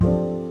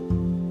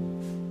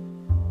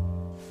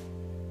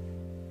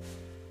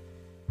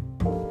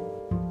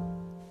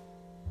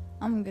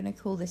going to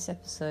call this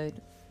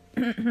episode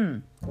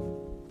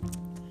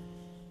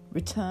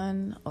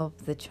Return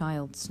of the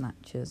Child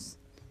Snatchers,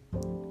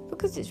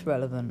 because it's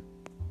relevant.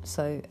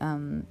 So,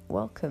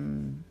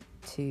 welcome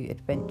to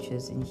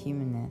Adventures in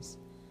Humanness.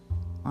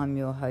 I'm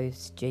your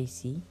host,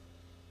 JC,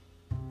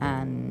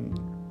 and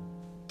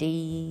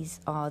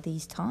these are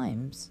these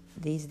times.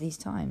 These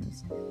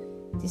times.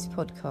 This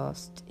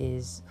podcast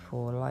is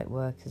for light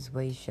workers,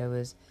 way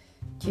showers,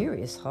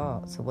 curious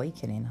hearts,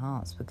 awakening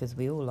hearts, because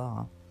we all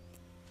are.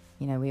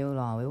 You know, we all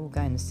are. We're all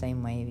going the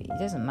same way. It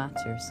doesn't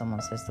matter if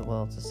someone says the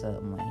world's a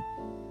certain way.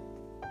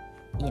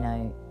 You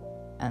know,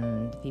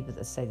 and the people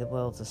that say the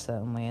world's a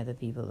certain way are the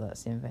people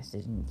that's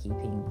invested in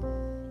keeping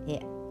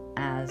it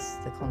as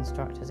the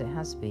construct as it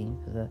has been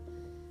for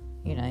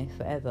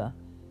forever.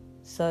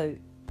 So,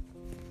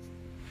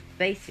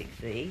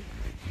 basically,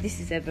 this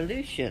is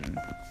evolution.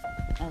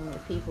 And the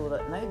people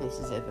that know this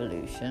is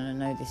evolution and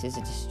know this is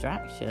a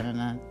distraction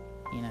and are,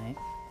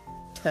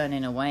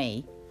 turning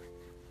away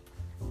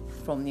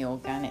from the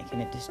organic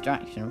and a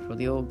distraction from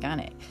the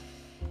organic.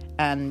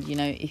 And,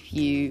 if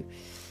you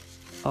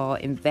are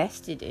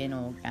invested in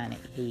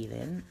organic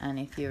healing and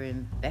if you're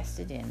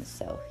invested in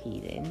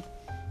self-healing,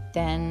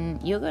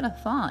 then you're going to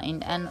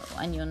find, and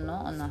you're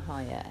not on the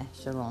higher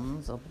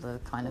echelons of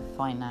the kind of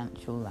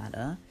financial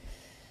ladder,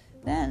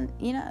 then,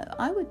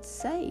 I would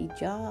say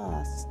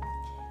just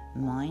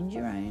mind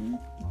your own,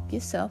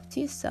 yourself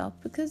to yourself,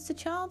 because the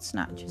child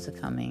snatchers are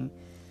coming.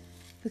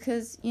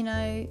 Because,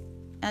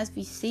 as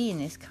we see in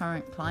this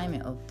current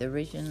climate of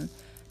division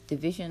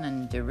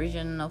and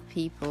derision of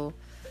people,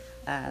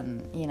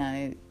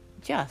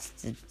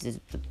 just the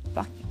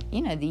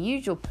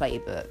usual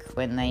playbook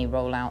when they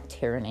roll out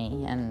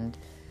tyranny and,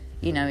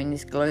 in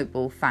this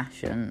global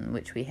fashion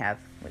which we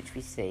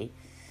see,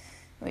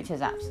 which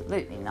has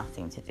absolutely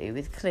nothing to do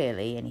with,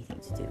 clearly,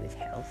 anything to do with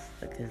health,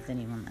 because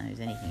anyone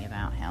knows anything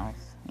about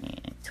health,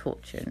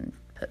 torture and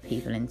put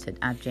people into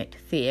abject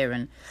fear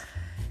and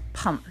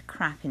pump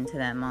crap into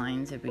their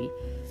minds every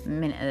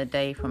minute of the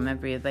day from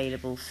every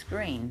available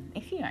screen.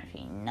 If you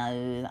actually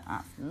know that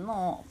that's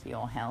not for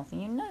your health,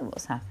 and you know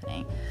what's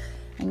happening,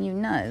 and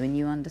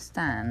you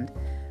understand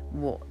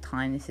what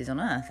time this is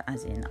on Earth,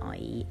 as in,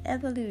 i.e.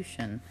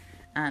 evolution,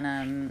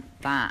 and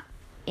that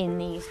in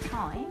these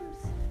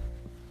times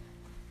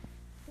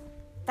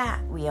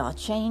that we are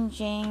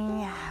changing,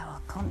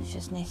 our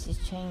consciousness is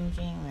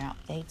changing, we're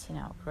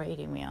updating,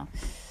 upgrading, we are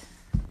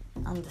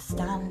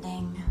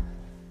understanding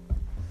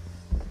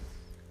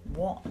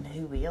what and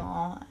who we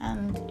are.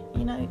 And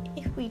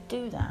if we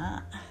do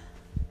that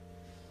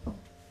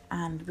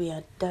and we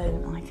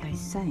don't, like I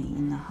say,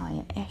 in the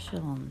higher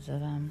echelons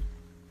of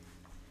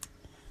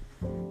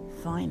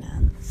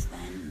finance,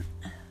 then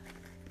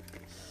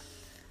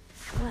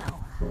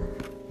well,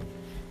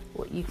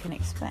 what you can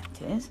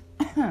expect is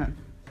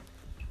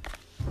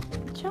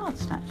child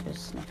snatchers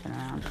sniffing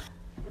around,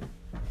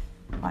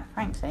 quite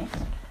frankly.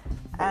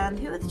 And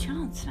who are the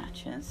child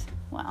snatchers?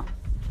 Well,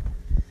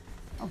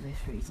 obvious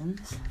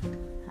reasons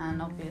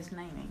and obvious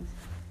namings.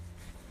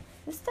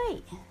 The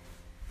state.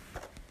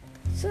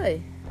 So,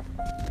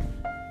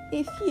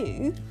 if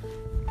you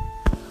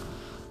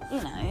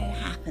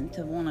happen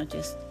to want to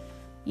just,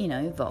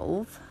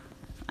 evolve,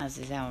 as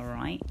is our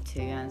right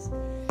to, as,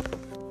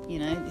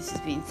 this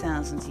has been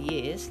thousands of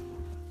years,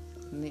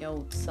 and the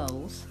old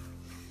souls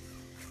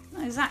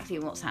know exactly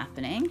what's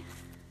happening,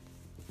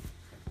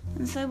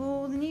 and so will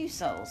all the new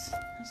souls,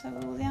 and so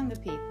will all the younger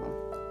people.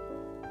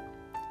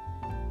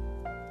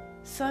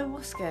 So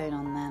what's going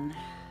on then?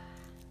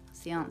 What's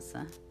the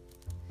answer?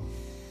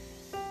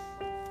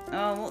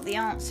 Oh, what the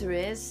answer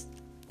is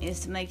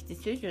to make a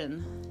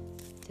decision,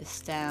 to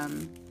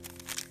stand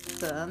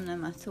firm no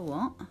matter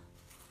what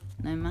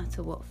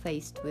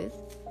faced with,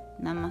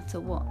 no matter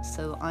what.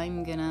 So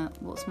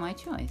what's my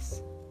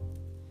choice?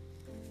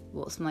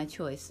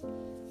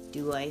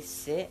 Do I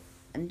sit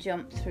and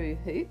jump through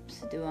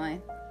hoops? Do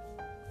I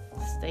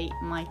state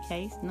my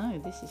case? No,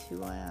 this is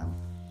who I am.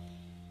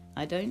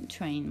 I don't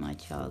train my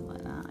child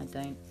like that. I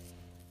don't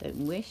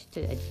wish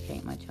to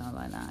educate my child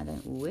like that. I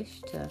don't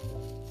wish to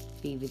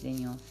be within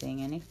your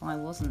thing. And if I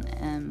wasn't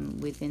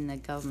within the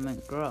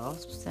government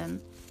grasps,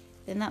 then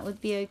that would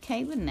be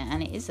okay, wouldn't it?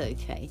 And it is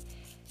okay.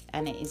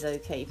 And it is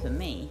okay for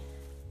me.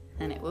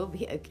 And it will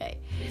be okay.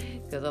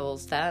 Because I will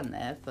stand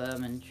there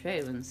firm and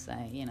true and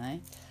say,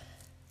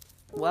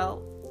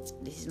 well,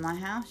 this is my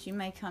house. You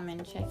may come in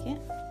and check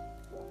it.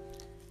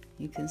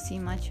 You can see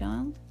my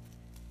child.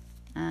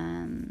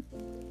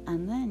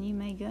 And then you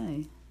may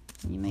go.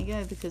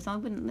 Because I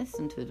wouldn't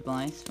listen to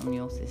advice from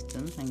your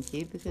system, thank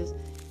you, because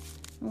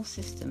your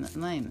system at the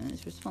moment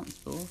is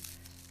responsible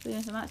for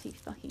doing some actually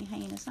fucking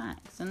heinous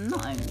acts. And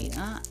not only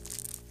that,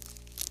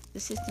 the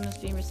system has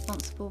been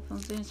responsible for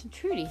doing some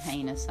truly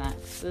heinous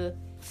acts for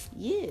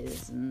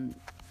years. And,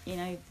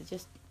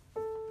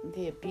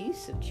 the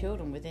abuse of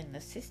children within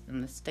the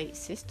system, the state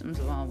systems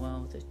of our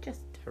world, is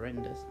just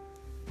horrendous.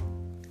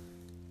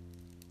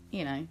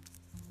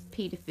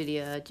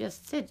 Paedophilia,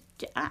 just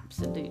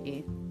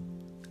absolutely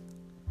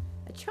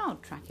a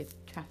child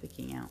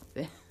trafficking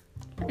outfit.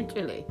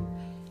 Literally.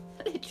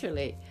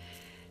 Literally.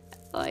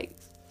 Like,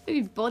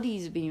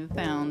 bodies are being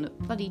found at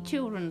bloody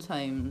children's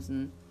homes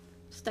and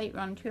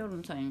state-run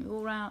children's homes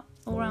all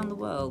around the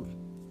world.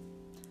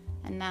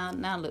 And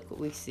now look what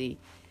we see.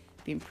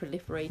 Being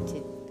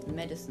proliferated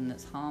medicine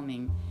that's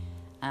harming,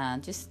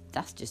 and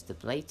that's just the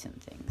blatant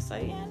thing. So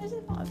yeah, there's a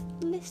lot of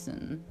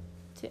listen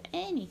to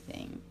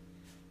anything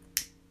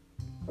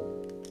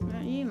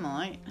that you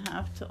might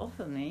have to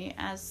offer me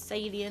as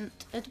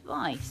salient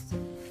advice,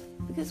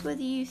 because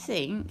whether you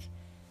think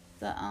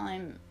that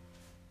I'm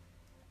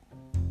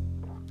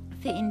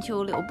fit into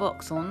your little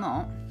box or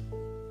not,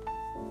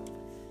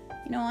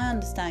 I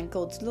understand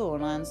God's law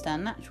and I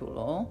understand natural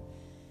law.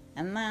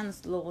 And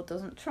man's law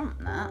doesn't trump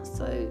that,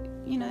 so,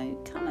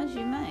 come as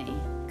you may.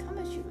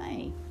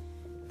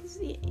 Because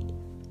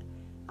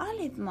I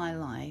lived my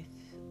life,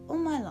 all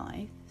my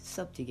life,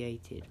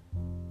 subjugated,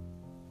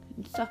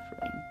 and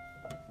suffering,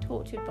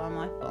 tortured by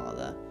my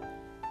father,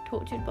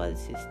 tortured by the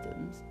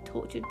systems,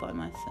 tortured by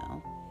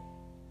myself,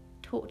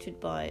 tortured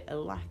by a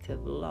lack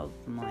of love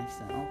for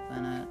myself,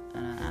 and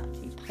an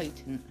absolutely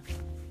potent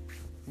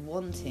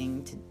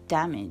wanting to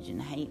damage and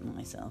hate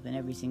myself in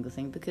every single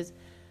thing, because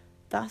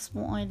that's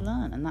what I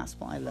learned, and that's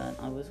what I learned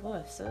I was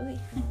worth. So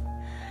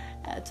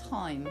at a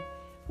time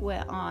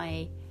where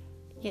I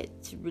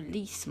get to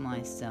release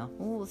myself,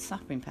 all the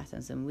suffering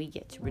patterns, and we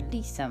get to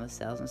release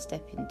ourselves and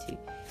step into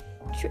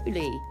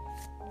truly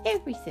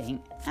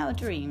everything, our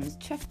dreams,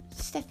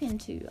 step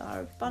into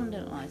our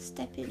abundant life,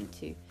 step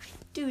into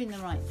doing the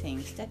right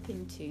thing, step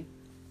into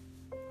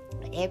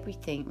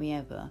everything we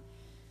ever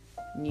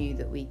knew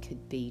that we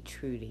could be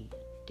truly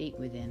deep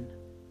within.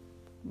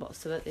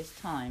 So at this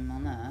time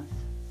on earth,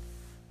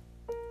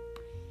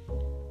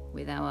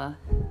 with our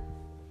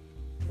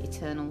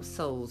eternal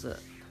souls at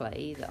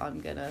play, that I'm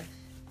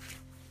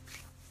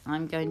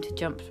going to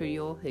jump through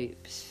your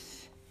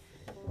hoops,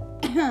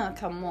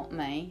 come what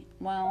may.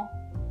 Well,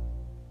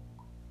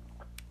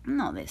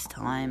 not this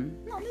time.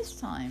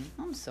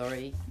 I'm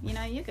sorry.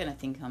 You're going to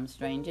think I'm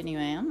strange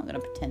anyway. I'm not going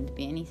to pretend to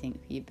be anything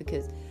for you,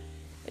 because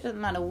it doesn't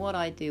matter what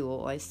I do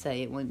or I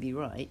say, it won't be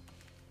right,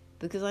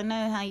 because I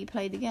know how you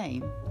play the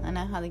game. I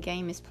know how the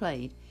game is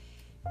played.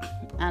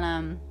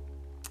 And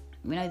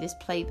we know this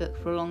playbook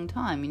for a long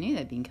time. We knew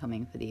they'd been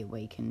coming for the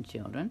awakened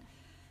children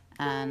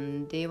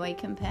and the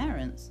awakened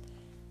parents.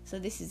 So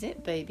this is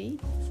it, baby.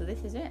 So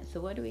this is it. So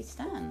where do we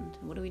stand?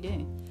 What do we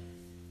do?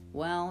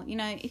 Well,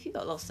 if you've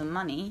got lots of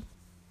money,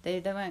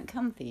 they won't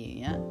come for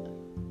you, yeah?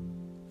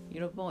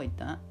 You'll avoid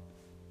that.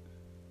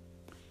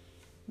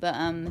 But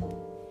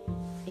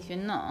if you're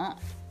not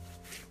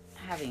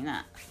having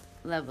that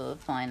level of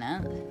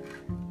finance,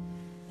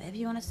 whatever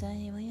you want to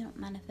say, well, you're not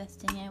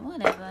manifesting it,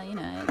 whatever,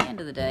 at the end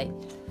of the day,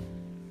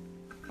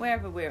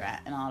 wherever we're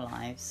at in our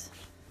lives.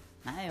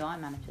 No, I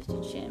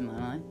manifested shit in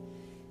my life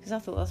because I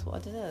thought that's what I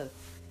deserved.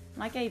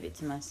 And I gave it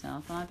to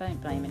myself, and I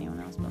don't blame anyone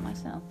else but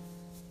myself.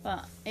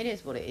 But it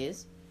is what it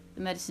is.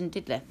 The medicine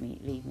did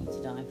leave me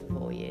to die for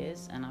 4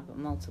 years, and I've got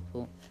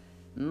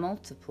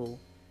multiple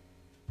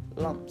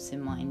lumps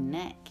in my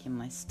neck, in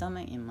my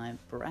stomach, in my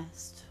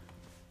breast,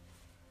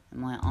 in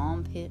my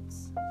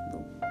armpits,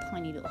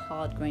 tiny little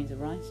hard grains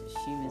of rice, which I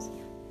assume is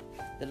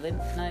the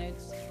lymph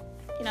nodes.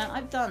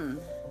 I've done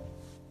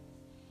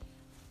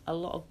a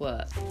lot of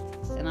work,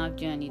 and I've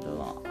journeyed a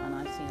lot, and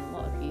I've seen a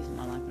lot of views in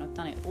my life, and I've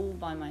done it all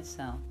by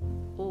myself.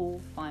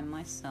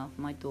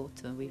 My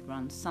daughter, we've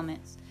run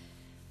summits,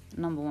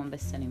 #1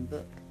 best-selling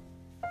book,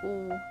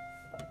 all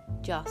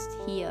just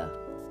here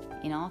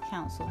in our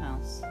council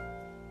house,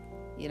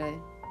 in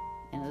a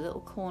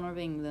little corner of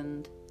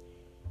England,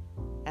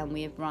 and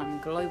we have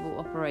run global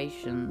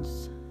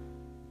operations,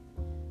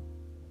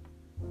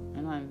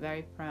 and I'm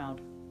very proud,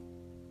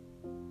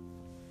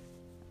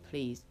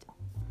 pleased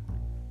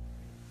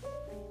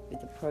with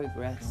the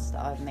progress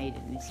that I've made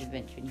in this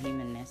adventure in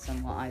humanness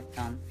and what I've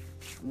done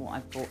and what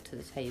I've brought to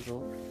the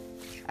table.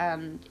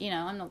 And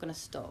I'm not going to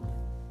stop.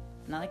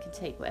 Now they can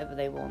take whatever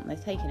they want.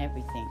 They've taken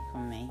everything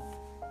from me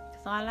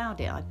because I allowed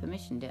it. I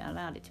permissioned it. I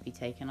allowed it to be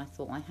taken. I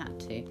thought I had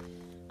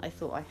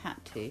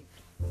to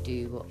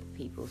do what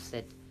people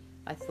said.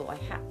 I thought I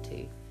had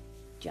to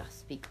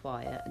just be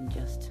quiet and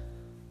just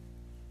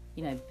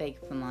beg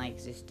for my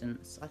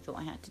existence. I thought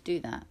I had to do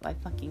that, but I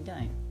fucking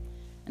don't,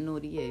 and nor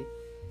do you.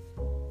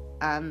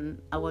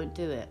 And I won't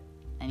do it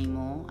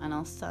anymore, and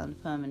I'll stand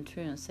firm and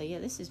true and say, yeah,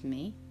 this is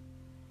me.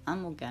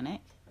 I'm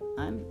organic.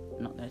 I'm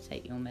not going to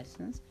take your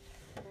medicines.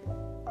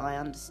 I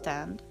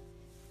understand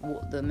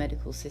what the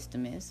medical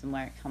system is and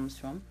where it comes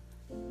from.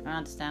 I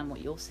understand what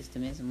your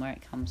system is and where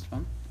it comes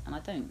from. And I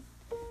don't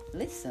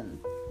listen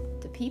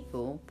to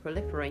people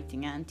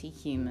proliferating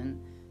anti-human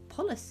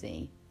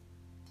policy,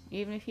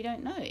 even if you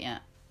don't know it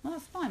yet. Well,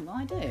 that's fine, but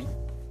I do.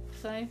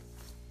 So,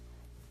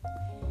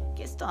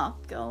 get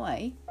stuffed, go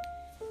away.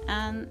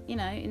 And,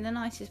 in the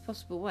nicest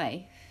possible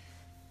way,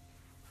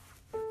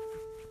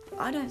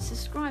 I don't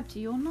subscribe to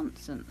your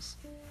nonsense.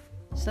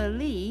 So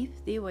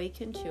leave the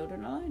awakened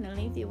children alone, and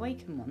leave the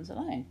awakened ones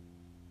alone.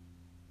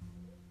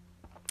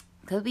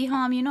 Because we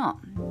harm you not.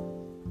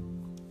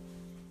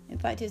 In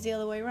fact, it's the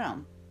other way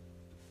around.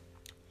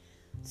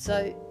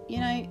 So,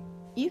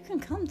 you can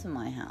come to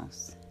my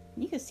house.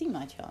 You can see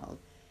my child.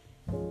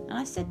 And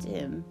I said to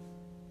him,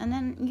 and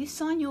then you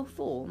sign your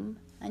form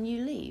and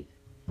you leave.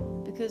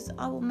 Because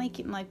I will make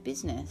it my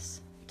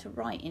business to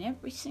write in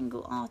every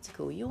single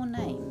article your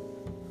name.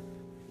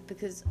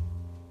 Because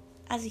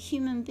as a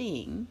human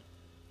being,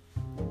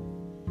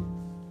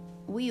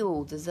 we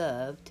all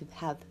deserve to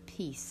have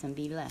peace and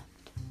be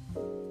left.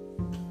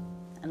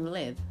 And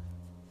live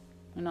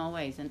in our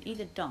ways and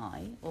either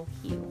die or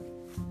heal.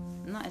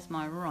 And that is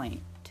my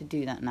right to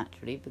do that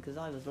naturally, because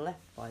I was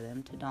left by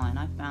them to die and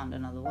I found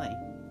another way.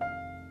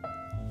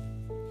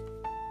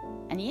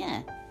 And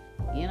yeah,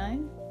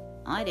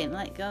 I didn't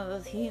let go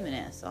of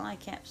humanist. I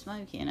kept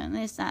smoking and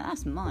this, that.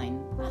 That's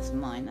mine. That's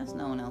mine. That's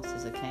no one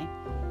else's, okay?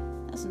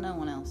 That's no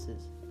one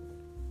else's.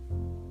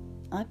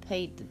 I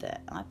paid the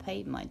debt. I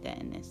paid my debt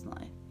in this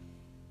life.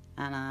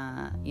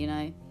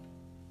 And,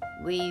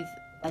 we've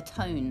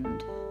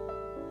atoned,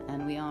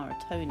 and we are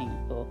atoning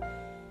for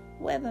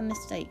whatever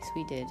mistakes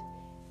we did.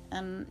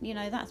 And,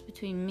 that's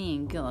between me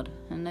and God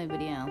and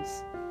nobody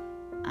else.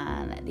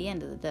 And at the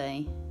end of the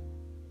day,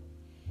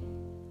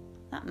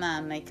 that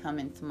man may come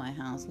into my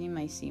house and he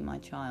may see my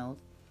child.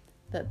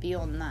 But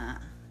beyond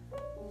that,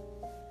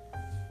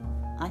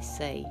 I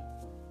say,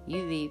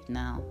 you leave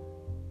now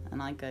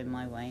and I go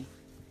my way.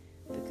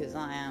 Because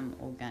I am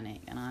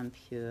organic and I'm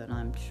pure and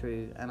I'm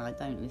true, and I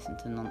don't listen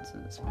to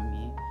nonsense from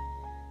you.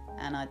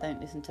 And I don't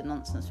listen to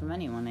nonsense from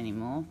anyone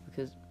anymore,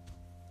 because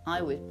I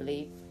always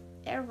believed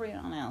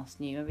everyone else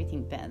knew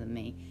everything better than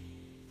me.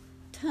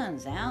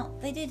 Turns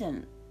out they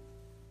didn't.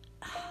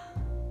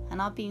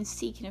 And I've been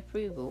seeking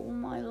approval all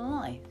my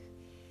life.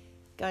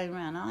 Going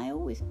around, and I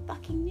always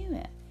fucking knew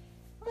it.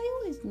 I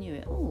always knew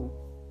it all.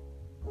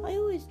 I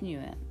always knew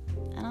it.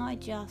 And I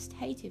just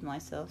hated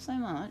myself so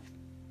much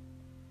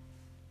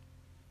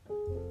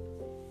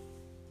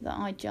that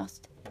I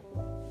just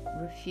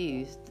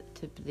refused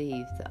to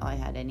believe that I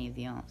had any of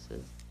the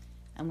answers.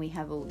 And we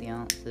have all the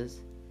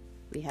answers.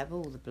 We have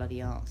all the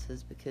bloody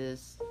answers,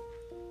 because,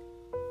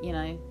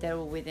 they're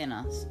all within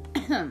us.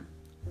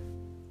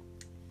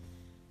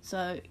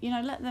 So,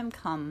 let them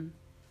come.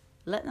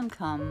 Let them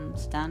come.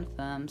 Stand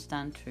firm,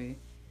 stand true.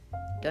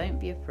 Don't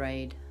be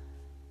afraid.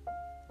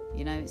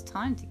 It's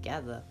time to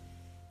gather.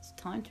 It's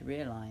time to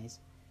realise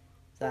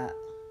that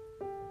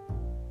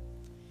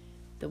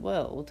the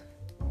world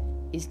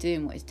is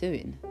doing what it's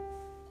doing.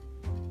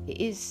 It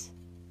is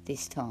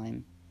this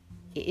time.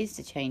 It is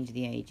the change of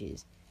the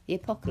ages, the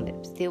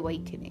apocalypse, the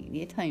awakening,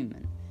 the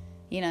atonement.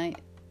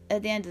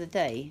 At the end of the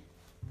day,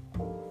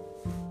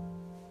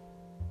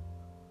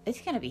 it's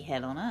going to be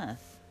hell on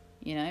earth.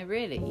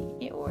 Really,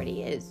 it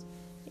already is.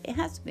 It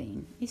has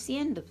been. It's the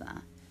end of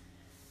that.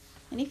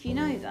 And if you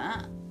know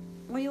that,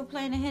 well, you're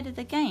playing ahead of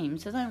the game,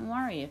 so don't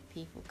worry if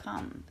people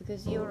come,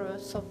 because you're a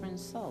sovereign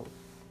soul.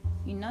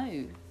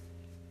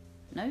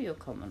 Know your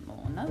common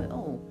law, know it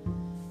all.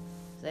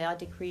 Say, I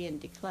decree and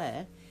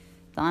declare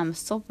that I am a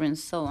sovereign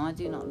soul. I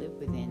do not live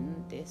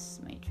within this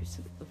matrix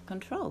of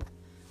control.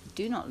 I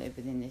do not live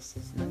within this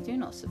system. I do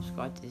not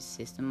subscribe to this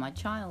system. My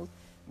child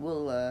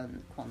will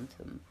learn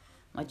quantum.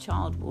 My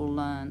child will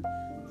learn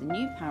the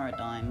new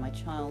paradigm. My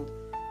child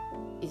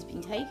is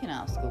being taken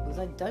out of school because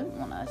I don't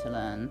want her to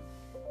learn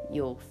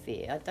your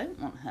fear. I don't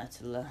want her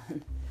to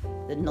learn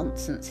the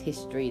nonsense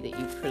history that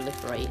you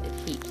proliferate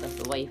that keeps us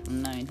away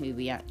from knowing who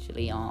we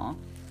actually are.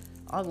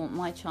 I want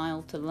my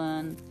child to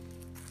learn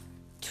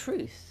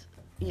truth.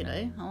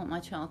 I want my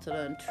child to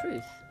learn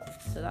truth.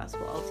 So that's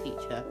what I'll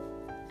teach her.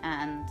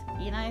 And,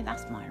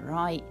 that's my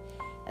right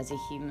as a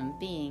human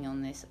being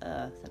on this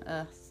earth, an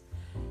earth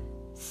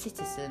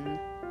citizen,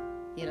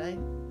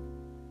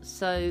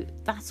 So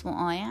that's what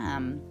I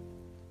am,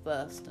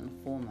 first and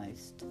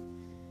foremost.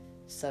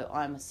 So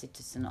I'm a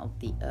citizen of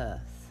the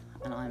earth,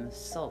 and I'm a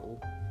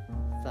soul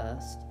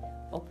first,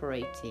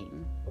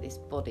 operating this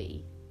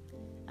body.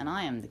 And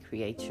I am the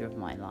creator of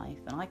my life,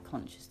 and I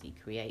consciously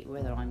create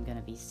whether I'm going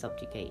to be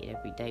subjugated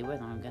every day,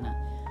 whether I'm going to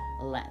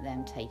let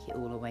them take it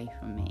all away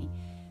from me,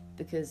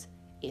 because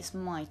it's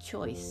my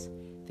choice.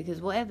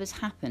 Because whatever's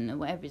happened, or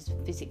whatever's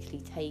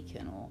physically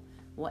taken, or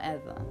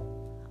whatever,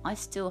 I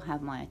still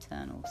have my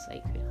eternal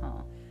sacred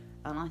heart,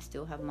 and I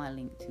still have my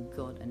link to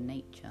God and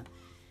nature,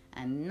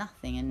 and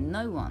nothing and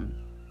no one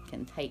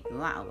can take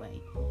that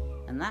away.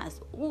 And that's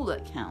all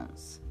that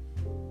counts.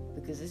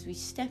 Because as we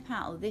step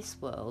out of this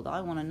world,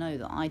 I want to know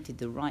that I did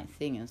the right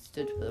thing and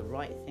stood for the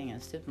right thing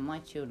and stood for my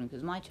children,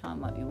 because my child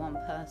might be one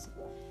person.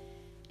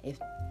 If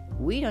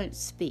we don't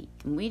speak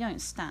and we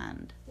don't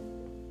stand,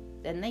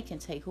 then they can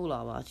take all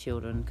of our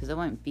children, because there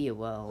won't be a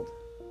world,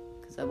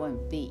 because there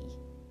won't be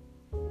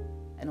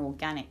an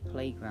organic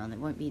playground, there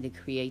won't be the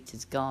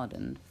Creator's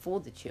garden for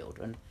the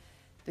children,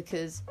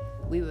 because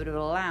we would have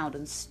allowed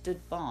and stood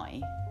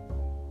by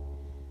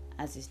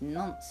as this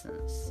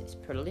nonsense is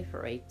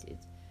proliferated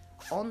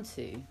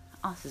onto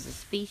us as a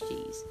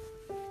species.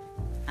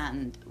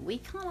 And we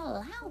can't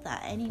allow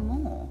that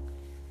anymore.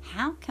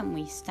 How can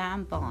we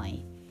stand by?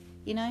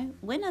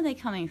 When are they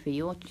coming for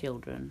your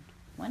children?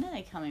 When are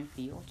they coming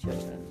for your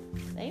children?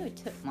 They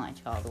took my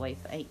child away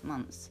for 8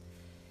 months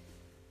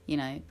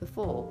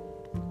Before,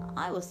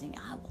 I was thinking,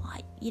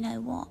 you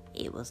know what?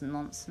 It was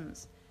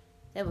nonsense.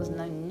 There was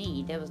no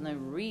need. There was no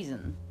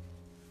reason,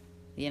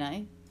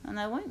 and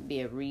there won't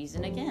be a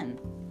reason again,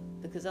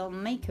 because they'll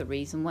make a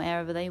reason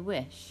wherever they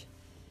wish.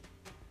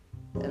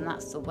 And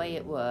that's the way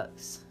it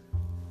works.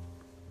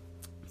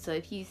 So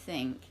if you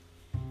think,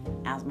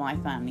 as my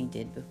family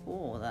did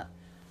before, that,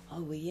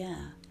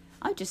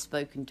 I've just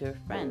spoken to a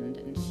friend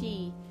and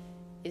she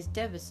is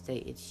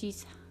devastated.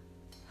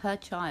 Her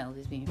child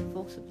is being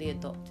forcibly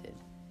adopted.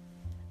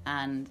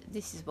 And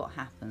this is what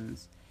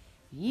happens.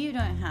 You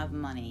don't have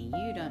money.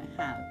 You don't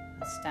have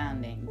a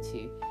standing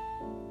to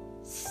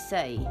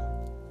say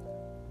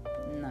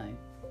no.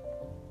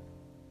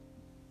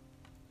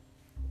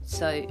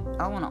 So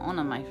I want to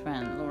honour my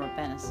friend Laura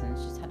Benison.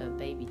 She's had her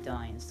baby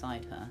die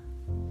inside her.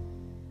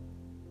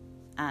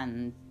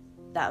 And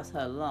that was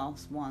her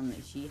last one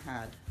that she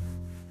had.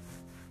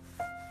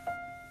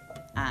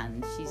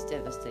 And she's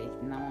devastated,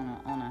 and I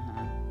want to honour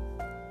her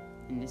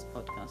in this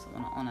podcast. I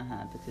want to honour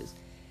her because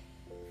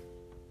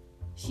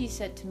she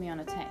said to me on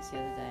a text the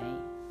other day,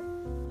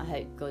 I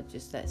hope God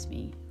just lets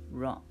me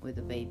rot with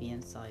a baby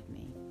inside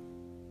me.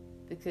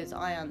 Because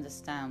I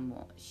understand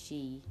what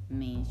she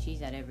means. She's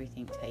had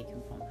everything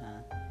taken from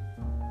her.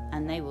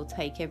 And they will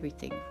take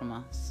everything from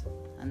us.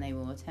 And they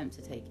will attempt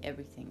to take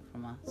everything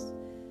from us.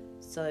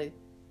 So,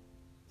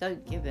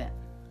 don't give it.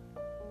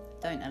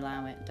 Don't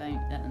allow it.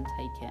 Don't let them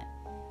take it.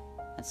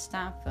 And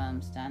stand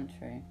firm, stand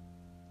true.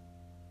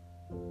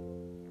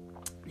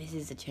 This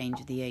is the change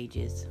of the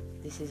ages.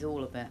 This is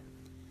all of it.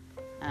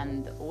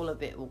 And all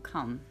of it will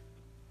come.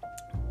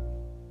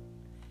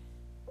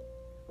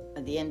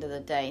 At the end of the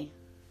day,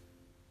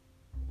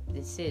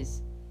 this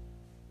is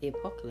the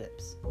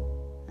apocalypse.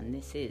 And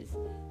this is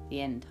the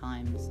end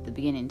times, the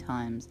beginning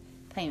times,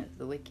 payment for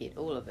the wicked,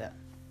 all of it.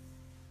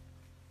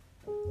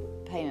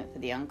 Payment for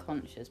the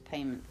unconscious,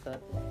 payment for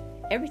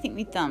everything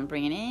we've done,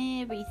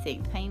 bringing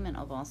everything, payment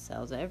of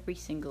ourselves, every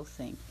single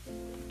thing.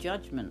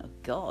 Judgment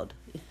of God.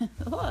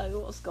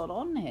 What's gone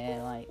on here?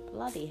 Like,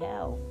 bloody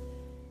hell.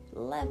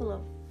 Level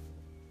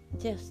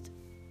of just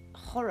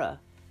horror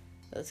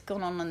that's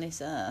gone on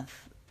this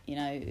earth.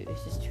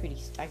 It's just truly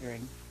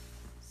staggering.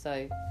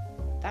 So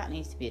that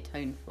needs to be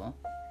atoned for,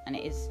 and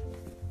it is,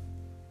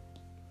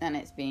 and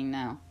it's being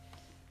now.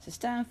 So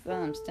stand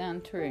firm,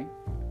 stand true.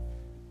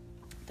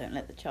 Don't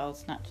let the child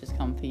snatchers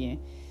come for you.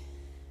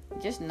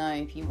 Just know,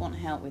 if you want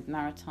help with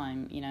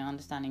maritime,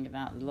 understanding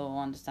about the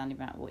law, understanding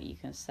about what you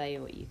can say,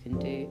 what you can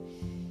do,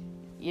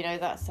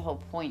 that's the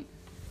whole point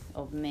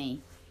of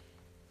me,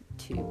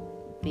 to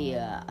be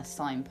a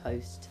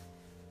signpost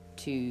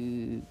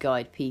to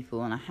guide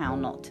people on how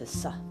not to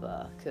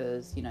suffer,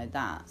 because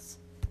that's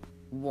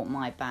what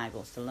my bag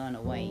was, to learn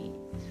a way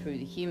through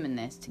the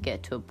humanness to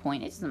get to a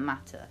point. It doesn't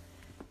matter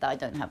that I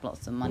don't have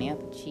lots of money. I've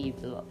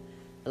achieved a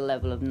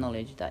level of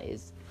knowledge that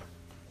is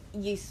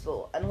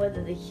useful, and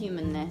whether the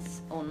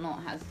humanness or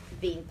not has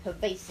been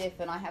pervasive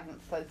and I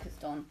haven't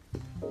focused on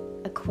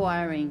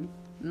acquiring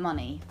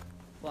money,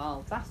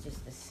 well, that's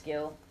just a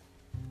skill.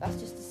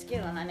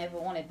 And I never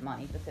wanted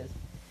money because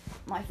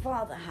my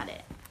father had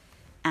it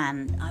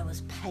and I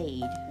was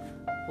paid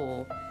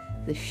for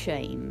the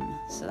shame.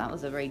 So that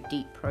was a very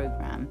deep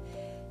program.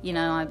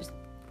 I was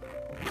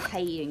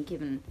paid and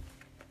given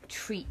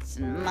treats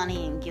and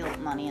money and guilt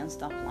money and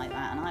stuff like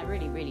that, and I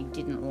really, really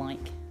didn't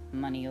like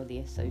money or the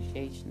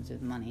associations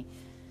with money.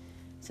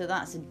 So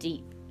that's a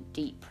deep,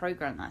 deep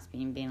program that's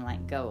being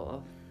let go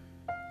of.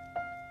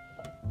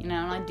 And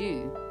I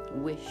do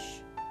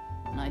wish,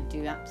 and I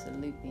do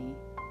absolutely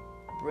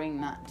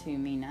bring that to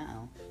me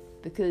now,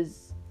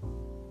 because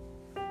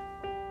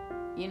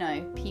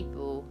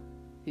people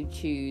who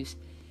choose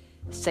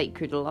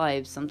sacred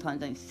lives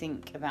sometimes don't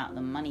think about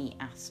the money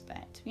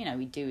aspect.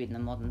 We do in the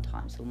modern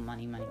times, all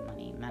money,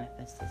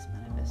 manifest this,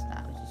 manifest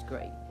that, which is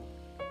great.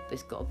 But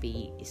it's got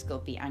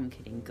to be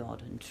anchored in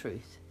God and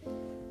truth,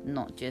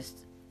 not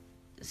just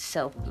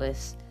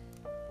selfless,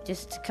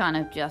 just kind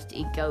of just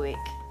egoic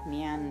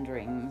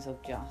meanderings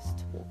of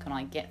just what can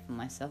I get for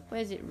myself.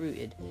 Where's it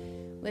rooted?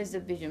 Where's the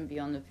vision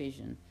beyond the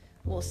vision?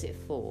 What's it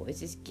for? Is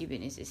this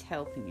giving? Is this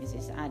helping? Is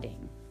this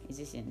adding? Is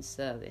this in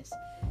service?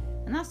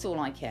 And that's all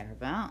I care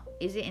about.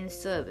 Is it in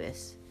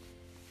service?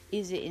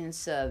 Is it in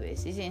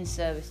service? Is it in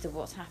service to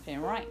what's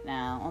happening right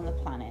now on the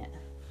planet,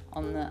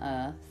 on the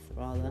earth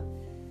rather,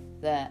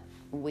 that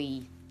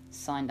we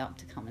signed up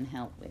to come and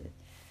help with?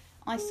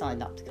 I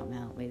signed up to come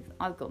help with.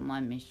 I've got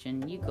my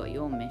mission. You got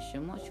your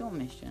mission. What's your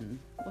mission?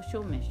 What's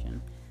your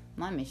mission?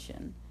 My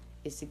mission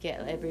is to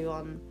get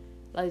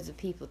loads of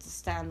people to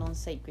stand on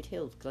sacred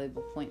hills,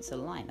 global points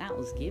of light. That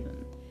was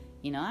given.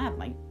 I have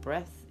my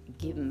breath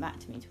given back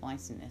to me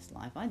twice in this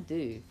life. I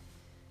do.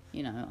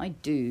 I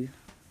do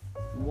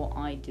what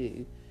I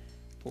do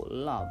for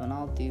love, and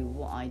I'll do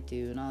what I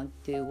do, and I'll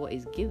do what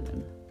is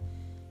given.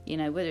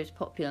 Whether it's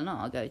popular or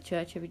not, I go to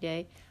church every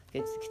day, I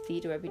go to the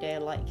cathedral every day, I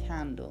light a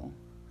candle,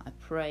 I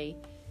pray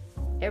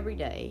every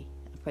day,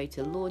 I pray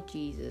to Lord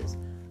Jesus,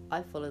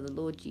 I follow the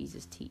Lord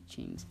Jesus'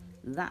 teachings,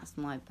 That's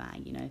my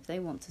bag. You know, if they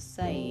want to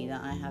say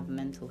that I have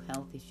mental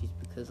health issues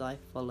because I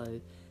follow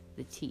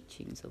the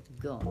teachings of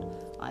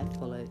God, I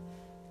follow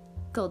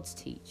God's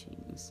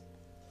teachings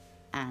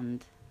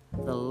and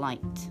the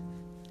light,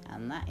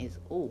 and that is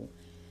all.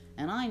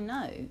 And I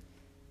know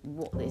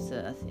what this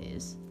earth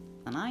is,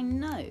 and I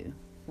know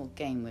what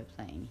game we're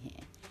playing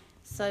here.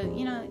 So,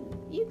 you know,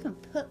 you can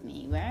put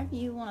me wherever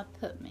you want to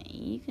put me.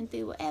 You can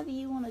do whatever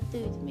you want to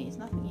do to me. It's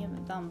nothing you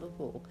haven't done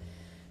before.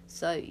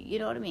 So, you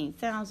know what I mean?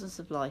 Thousands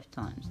of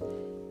lifetimes.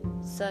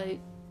 So,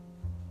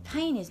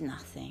 pain is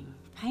nothing.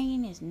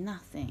 Pain is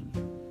nothing.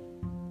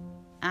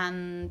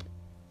 And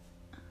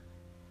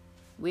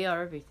we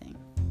are everything.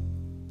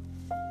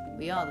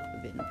 We are the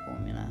forbidden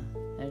formula.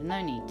 There's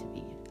no need to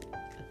be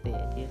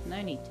feared. There's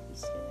no need to be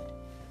scared.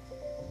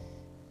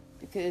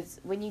 Because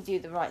when you do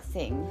the right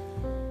thing,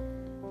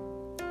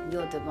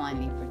 you're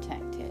divinely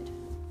protected.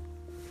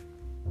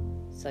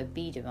 So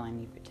be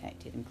divinely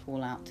protected and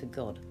call out to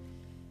God.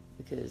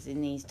 Because in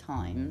these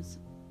times,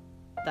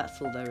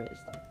 that's all there is.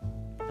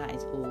 That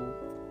is all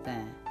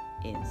there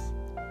is.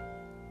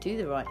 Do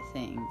the right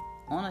thing,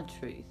 honour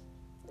truth.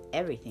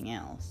 Everything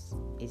else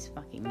is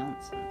fucking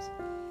nonsense.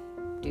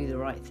 Do the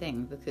right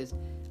thing, because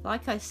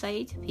like I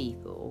say to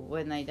people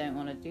when they don't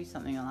want to do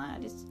something like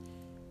that, just,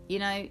 you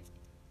know,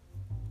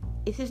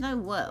 if there's no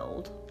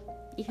world,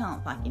 you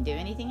can't fucking do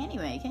anything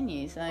anyway, can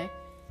you? So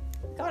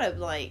gotta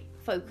like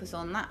focus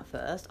on that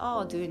first.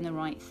 Doing the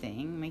right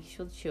thing, making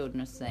sure the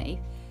children are safe,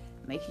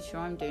 making sure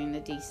I'm doing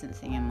the decent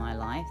thing in my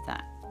life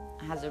that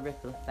has a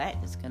ripple effect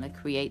that's going to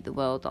create the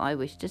world that I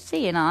wish to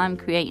see. And I'm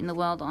creating the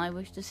world that I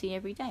wish to see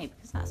every day,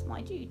 because that's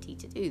my duty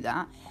to do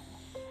that.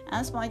 And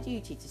it's my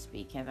duty to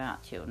speak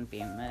about children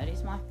being murdered.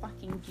 It's my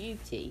fucking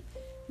duty.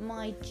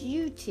 My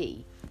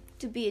duty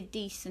to be a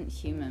decent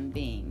human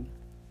being.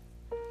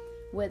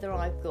 Whether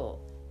I've got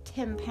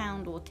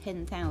 £10 or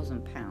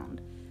 £10,000,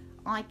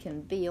 I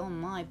can be on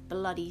my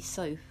bloody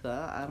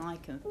sofa and I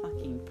can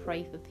fucking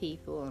pray for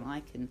people and I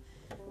can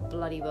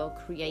bloody well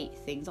create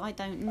things. I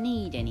don't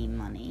need any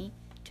money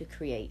to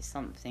create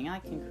something. I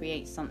can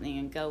create something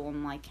and go on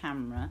my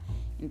camera,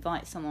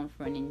 invite someone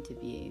for an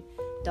interview,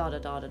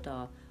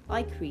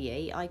 I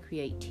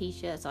create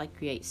t-shirts, I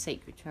create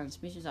sacred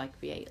transmissions, I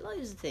create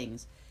loads of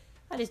things.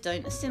 I just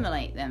don't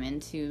assimilate them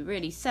into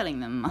really selling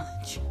them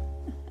much.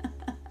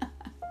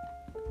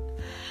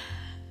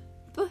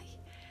 But,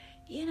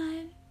 you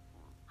know,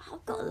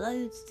 I've got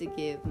loads to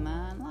give,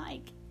 man.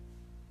 Like,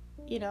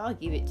 you know, I'll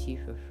give it to you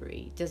for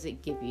free. Does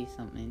it give you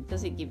something?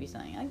 Does it give you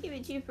something? I'll give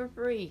it to you for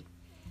free.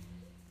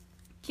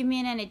 Give me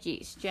an energy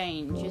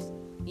exchange. Just,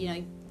 you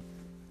know,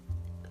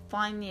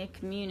 find me a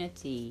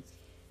community.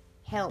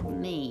 Help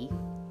me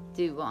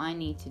do what I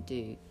need to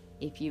do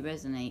if you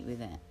resonate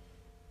with it.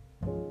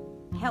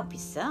 Help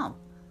yourself.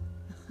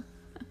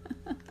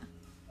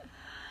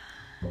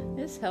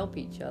 Let's help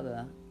each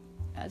other.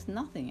 As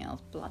nothing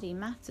else bloody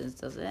matters,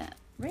 does it?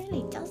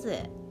 Really, does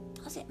it?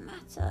 Does it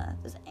matter?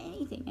 Does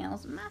anything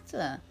else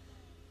matter?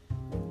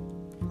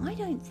 I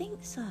don't think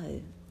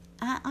so.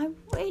 I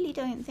really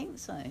don't think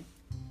so.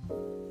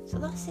 So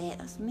that's it.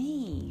 That's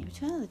me.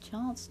 Return of the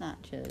Child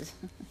Snatchers.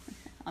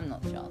 I'm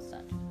not the Child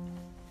Snatcher.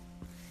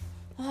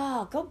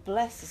 God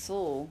bless us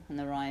all in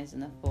the rise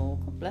and the fall.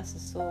 God bless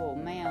us all.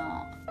 May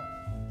our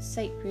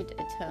sacred,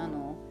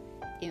 eternal,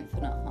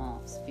 infinite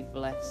hearts be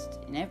blessed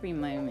in every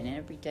moment, in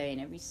every day, in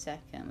every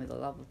second with the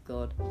love of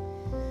God.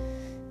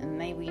 And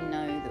may we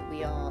know that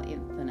we are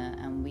infinite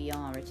and we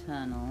are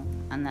eternal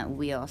and that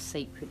we are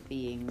sacred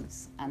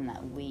beings and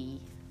that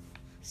we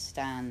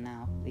stand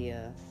now for the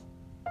earth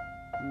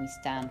and we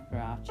stand for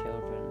our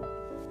children.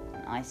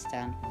 And I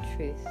stand for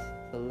truth,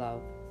 for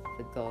love,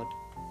 for God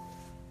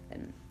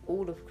and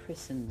all of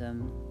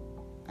Christendom.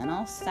 And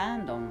I'll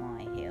stand on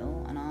my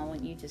hill and I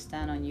want you to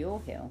stand on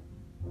your hill.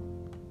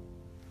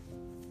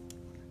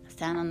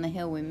 Stand on the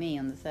hill with me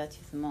on the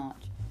 30th of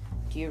March.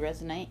 Do you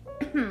resonate?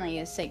 Are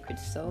you a sacred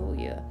soul?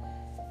 You're a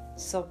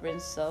sovereign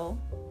soul?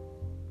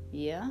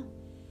 Yeah?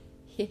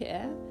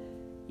 Yeah?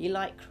 You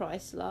like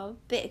Christ's love?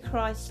 Bit of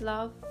Christ's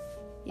love?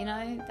 You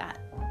know, that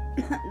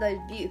those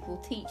beautiful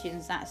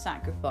teachings, that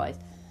sacrifice.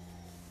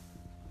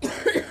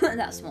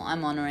 That's what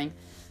I'm honouring.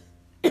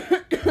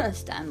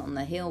 Stand on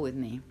the hill with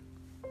me.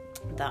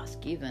 That's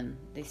given.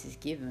 This is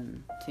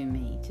given to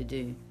me to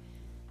do.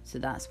 So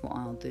that's what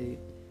I'll do.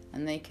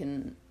 And they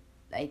can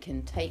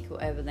take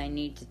whatever they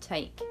need to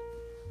take.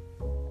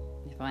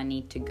 If I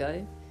need to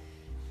go,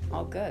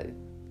 I'll go.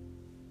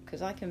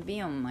 Because I can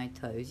be on my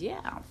toes. Yeah,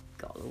 I've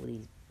got all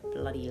these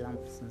bloody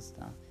lumps and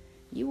stuff.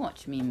 You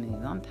watch me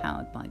move. I'm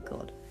powered by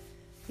God.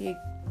 You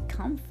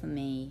come for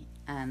me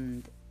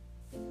and,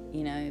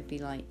 you know, be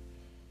like,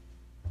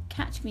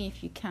 catch me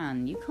if you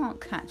can. You can't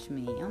catch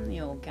me. I'm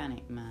the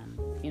organic man.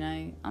 You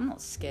know, I'm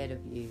not scared of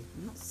you.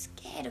 I'm not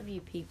scared of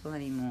you people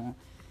anymore.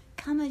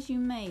 Come as you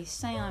may.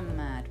 Say I'm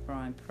mad for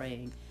I'm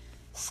praying.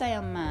 Say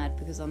I'm mad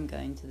because I'm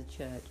going to the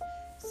church.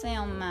 Say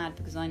I'm mad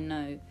because I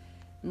know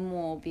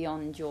more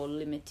beyond your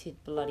limited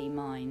bloody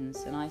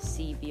minds and I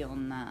see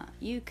beyond that.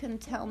 You can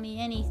tell me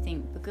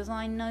anything because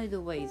I know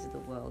the ways of the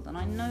world and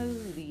I know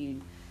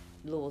you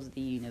laws of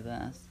the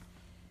universe.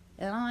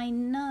 And I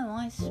know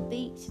I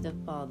speak to the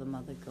Father,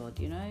 Mother, God,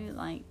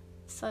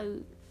 so,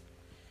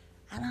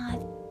 and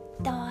I've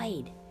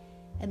died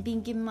and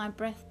been given my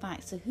breath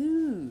back. So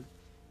who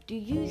do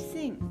you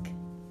think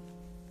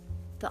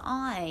that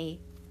I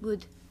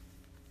would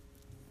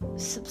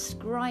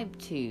subscribe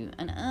to?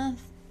 An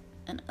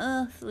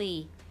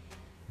earthly,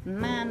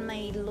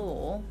 man-made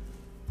law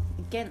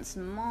against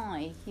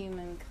my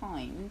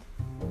humankind,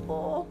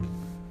 or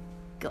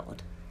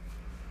God?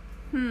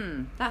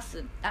 That's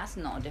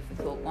not a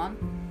difficult one.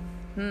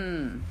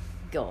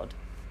 God.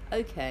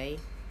 Okay,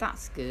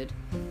 that's good.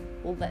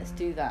 Well, let's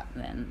do that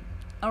then.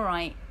 All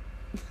right.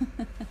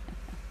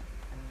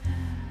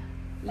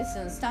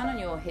 Listen, stand on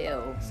your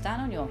hill.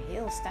 Stand on your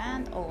hill.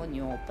 Stand on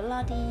your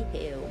bloody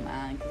hill,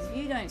 man. Because if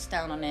you don't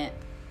stand on it,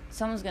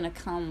 someone's going to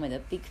come with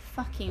a big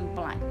fucking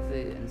black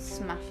boot and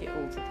smash it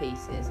all to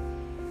pieces.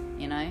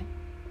 You know?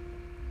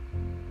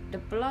 The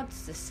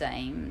blood's the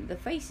same. The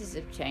faces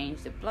have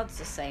changed. The blood's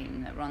the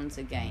same that runs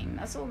the game.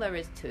 That's all there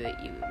is to it.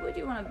 What do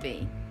you want to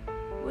be?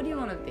 What do you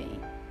want to be?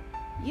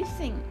 You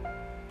think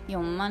your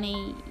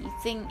money, you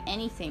think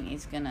anything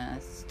is going to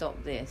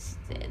stop this?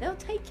 They'll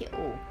take it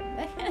all.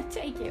 They're going to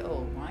take it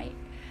all, right?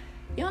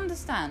 You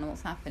understand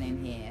what's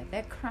happening here?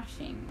 They're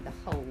crashing the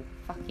whole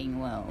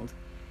fucking world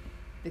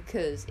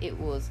because it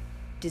was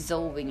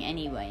dissolving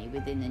anyway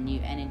within the new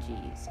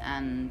energies,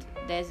 and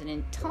there's an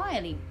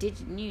entirely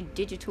new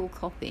digital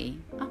copy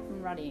up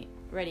and ready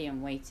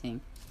and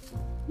waiting.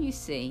 You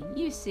see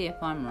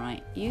if I'm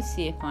right.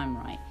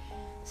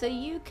 So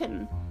you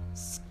can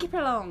skip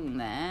along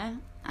there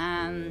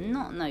and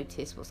not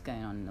notice what's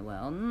going on in the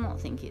world,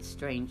 not think it's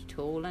strange at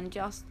all, and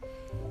just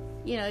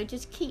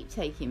keep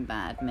taking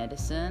bad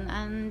medicine,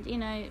 and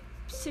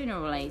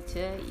sooner or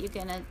later you're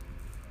gonna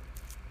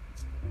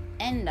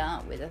end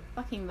up with a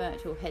fucking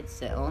virtual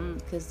headset on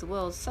because the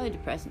world's so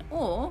depressing.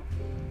 Or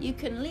you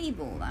can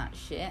leave all that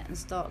shit and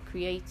start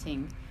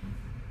creating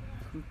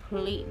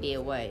completely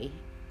away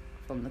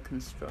from the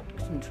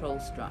control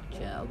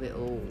structure of it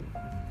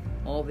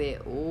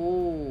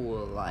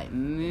all, like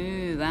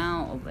move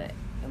out of it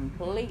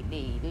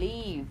completely.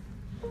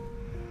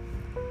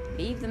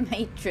 Leave the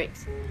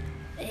matrix.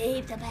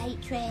 Get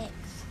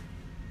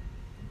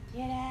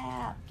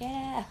out.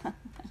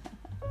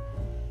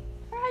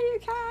 You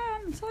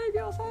can save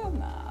yourself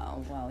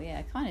now. Well, yeah,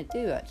 I kind of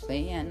do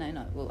actually. Yeah,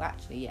 no. Well,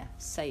 actually, yeah.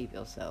 Save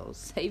yourselves.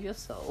 Save your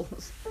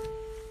souls.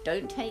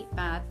 Don't take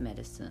bad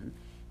medicine.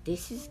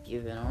 This is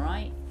given, all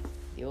right.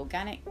 The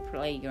organic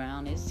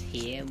playground was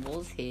here.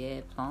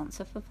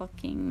 Plants are for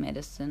fucking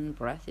medicine.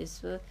 Breath is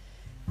for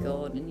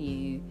God and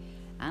you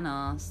and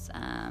us.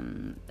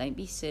 Don't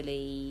be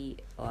silly.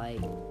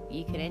 Like,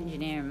 you can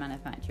engineer and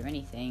manufacture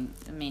anything.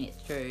 I mean,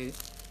 it's true.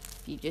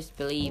 If you just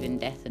believe in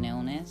death and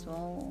illness,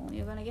 well,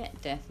 you're going to get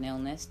death and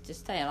illness. To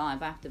stay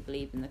alive, I have to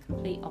believe in the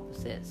complete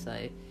opposite.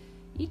 So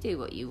you do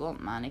what you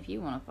want, man. If you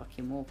want to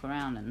fucking walk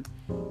around and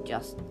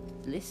just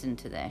listen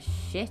to their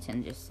shit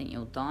and just think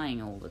you're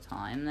dying all the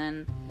time,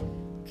 then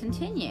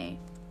continue.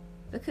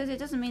 Because it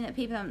doesn't mean that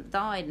people haven't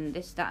died and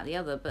this, that, the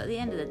other. But at the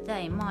end of the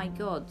day, my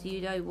God, do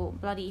you know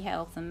what bloody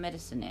health and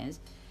medicine is?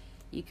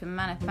 You can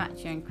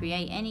manufacture and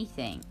create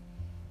anything.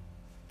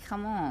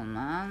 Come on,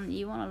 man.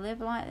 You want to live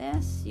like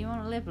this?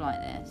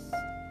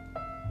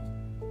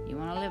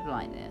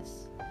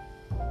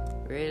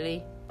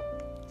 Really?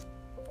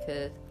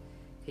 Because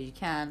you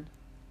can.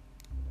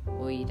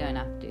 Well, you don't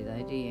have to,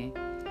 though, do you?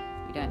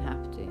 You don't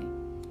have to.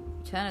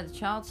 Return of the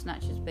Child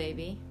Snatchers,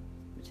 baby.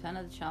 Return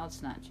of the Child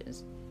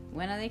Snatchers.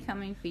 When are they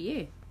coming for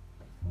you?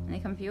 When they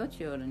come for your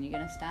children, you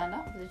going to stand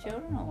up for the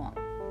children or what?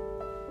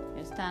 You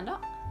going to stand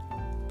up?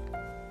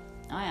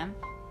 I am.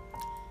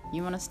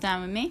 You want to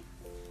stand with me?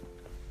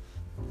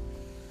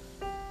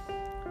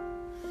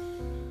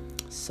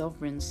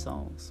 Sovereign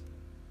souls.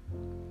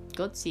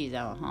 God sees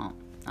our heart.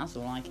 That's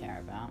all I care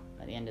about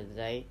at the end of the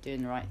day,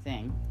 doing the right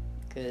thing.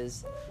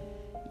 Because,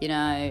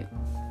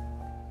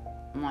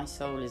 my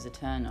soul is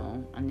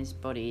eternal and this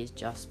body is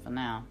just for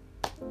now.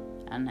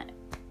 And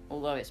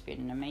although it's been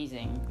an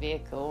amazing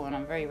vehicle and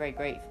I'm very, very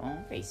grateful,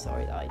 I'm very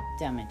sorry that I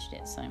damaged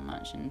it so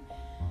much and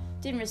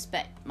didn't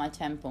respect my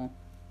temple.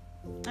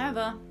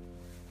 However,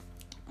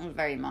 I'm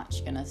very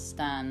much going to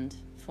stand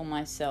for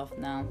myself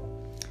now.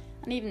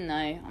 And even though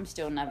I'm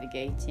still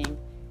navigating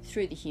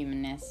through the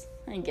humanness,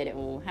 I didn't get it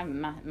all, haven't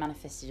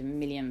manifested £1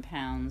 million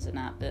and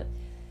that, but,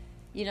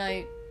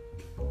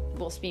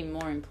 what's been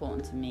more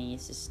important to me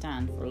is to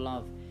stand for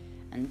love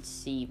and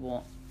see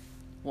what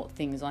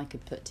things I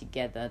could put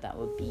together that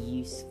would be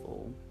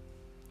useful,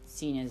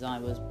 seeing as I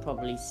was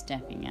probably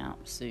stepping out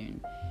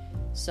soon.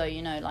 So,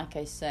 like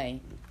I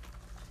say,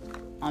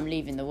 I'm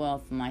leaving the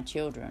world for my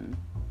children,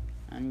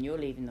 and you're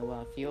leaving the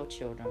world for your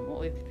children. What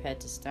are we prepared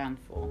to stand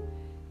for?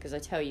 Because I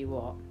tell you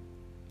what,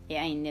 it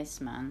ain't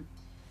this, man.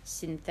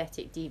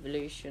 Synthetic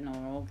devolution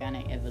or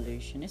organic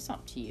evolution. It's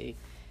up to you.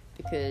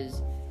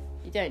 Because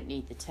you don't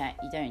need the tech,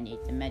 you don't need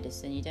the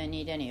medicine, you don't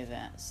need any of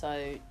it.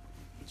 So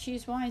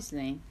choose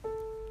wisely.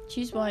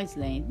 Choose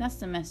wisely. That's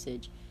the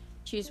message.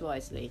 Choose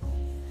wisely.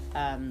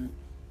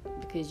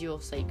 because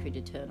your sacred,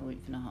 eternal,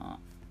 infinite heart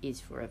is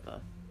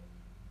forever.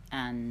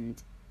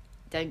 And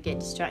don't get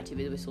distracted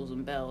with whistles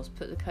and bells.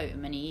 Put the coat of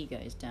many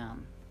egos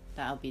down.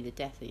 That'll be the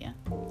death of you.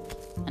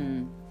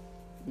 And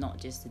not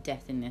just the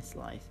death in this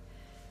life.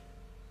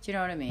 Do you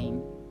know what I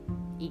mean?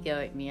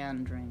 Egoic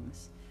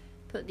meanderings.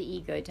 Put the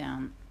ego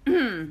down.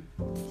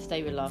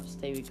 Stay with love,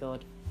 stay with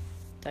God.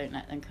 Don't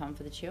let them come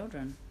for the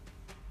children.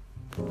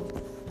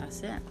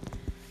 That's it.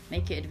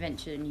 Make it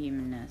adventure and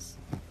humanness.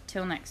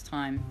 Till next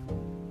time,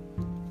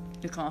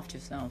 look after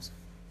yourselves.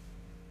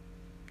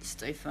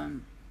 Stay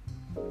firm.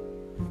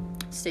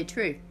 Stay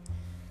true.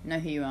 Know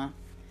who you are.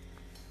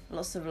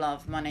 Lots of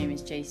love. My name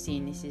is JC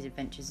and this is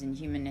Adventures in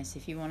Humanness.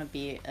 If you want to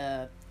be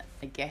a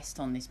guest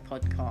on this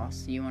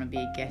podcast, you want to be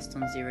a guest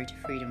on Zero to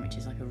Freedom, which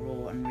is like a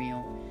raw and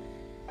real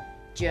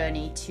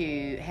journey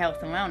to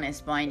health and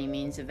wellness by any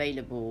means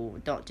available,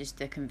 not just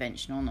the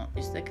conventional, not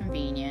just the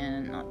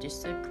convenient, not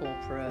just the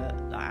corporate,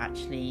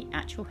 like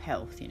actual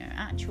health,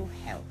 actual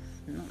health,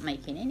 not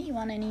making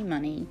anyone any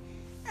money,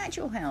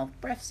 actual health,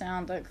 breath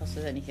sound, don't cost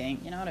us anything,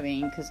 you know what I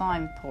mean, because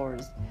I'm poor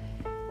as,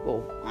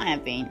 I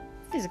have been,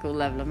 physical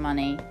level of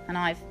money,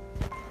 and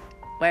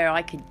where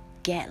I could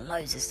get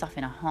loads of stuff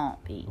in a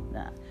heartbeat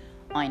that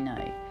I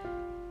know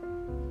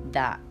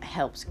that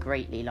helps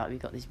greatly. Like we've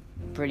got this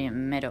brilliant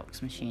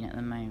Medox machine at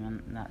the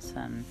moment that's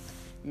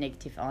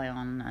negative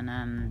ion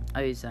and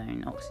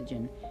ozone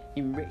oxygen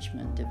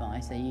enrichment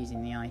device they use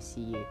in the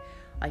ICU.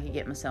 I could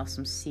get myself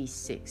some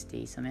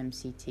C60, some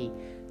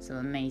MCT, some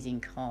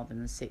amazing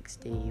carbon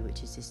 60,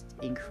 which is just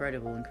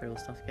incredible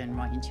stuff going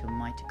right into your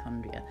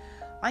mitochondria.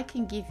 I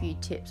can give you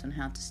tips on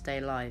how to stay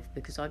alive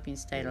because I've been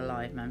staying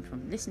alive, man,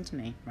 listen to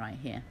me right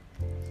here.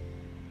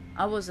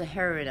 I was a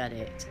heroin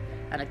addict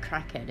and a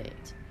crack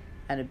addict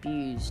and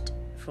abused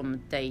from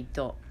day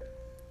dot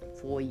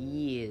for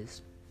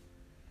years,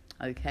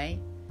 okay?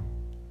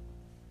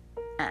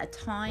 At a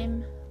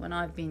time when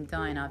I've been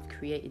dying, I've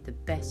created the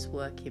best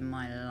work in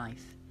my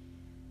life.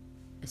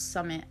 A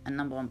summit, a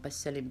 #1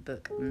 best-selling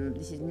book.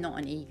 This is not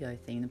an ego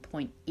thing. The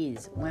point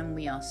is, when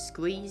we are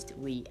squeezed,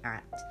 we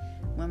act.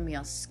 When we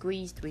are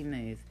squeezed, we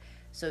move.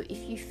 So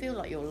if you feel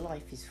like your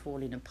life is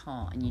falling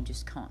apart and you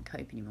just can't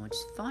cope anymore,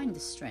 just find the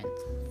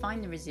strength,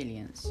 find the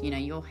resilience.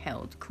 You're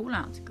held. Call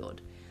out to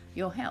God.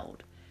 You're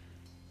held.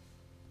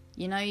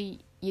 You're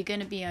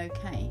going to be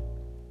okay.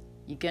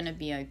 You're going to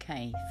be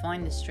okay.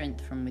 Find the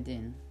strength from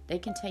within. They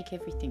can take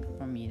everything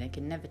from you. They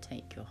can never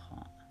take your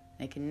heart.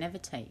 They can never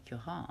take your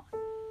heart.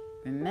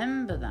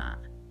 Remember that.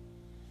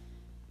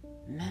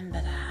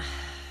 Remember that.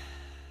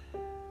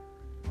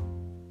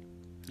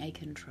 They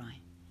can try,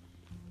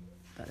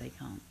 but they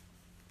can't.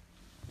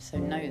 So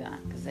know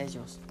that, because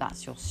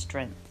that's your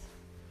strength.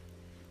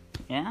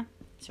 Yeah?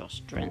 It's your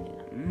strength in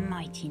the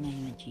mighty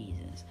name of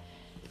Jesus.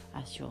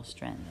 That's your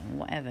strength. And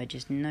whatever,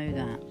 just know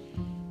that.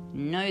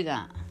 Know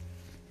that.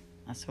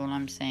 That's all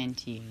I'm saying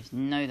to you, is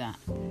know that.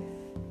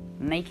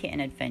 Make it an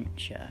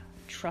adventure.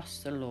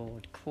 Trust the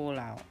Lord. Call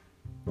out.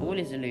 All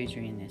is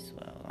illusory in this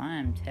world. I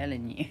am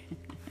telling you.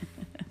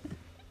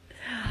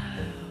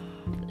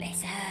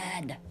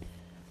 Listen.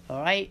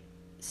 Alright?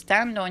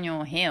 Stand on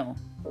your hill.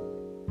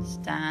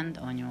 Stand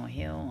on your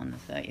hill on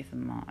the 30th of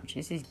March.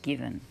 This is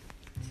given.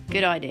 It's a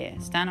good idea.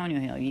 Stand on your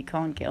hill. You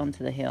can't get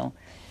onto the hill.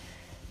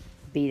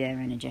 Be there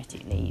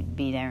energetically.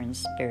 Be there in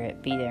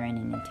spirit. Be there in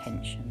an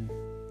intention.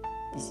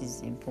 This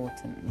is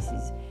important.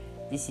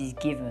 This is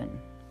given.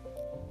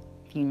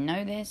 If you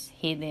know this,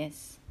 hear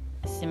this,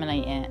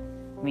 assimilate it,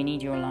 we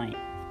need your light.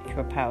 If you're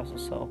a powerful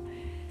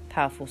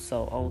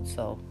soul, old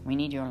soul, we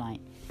need your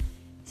light.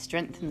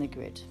 Strengthen the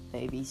grid,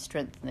 baby.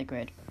 Strengthen the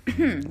grid.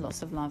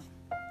 Lots of love.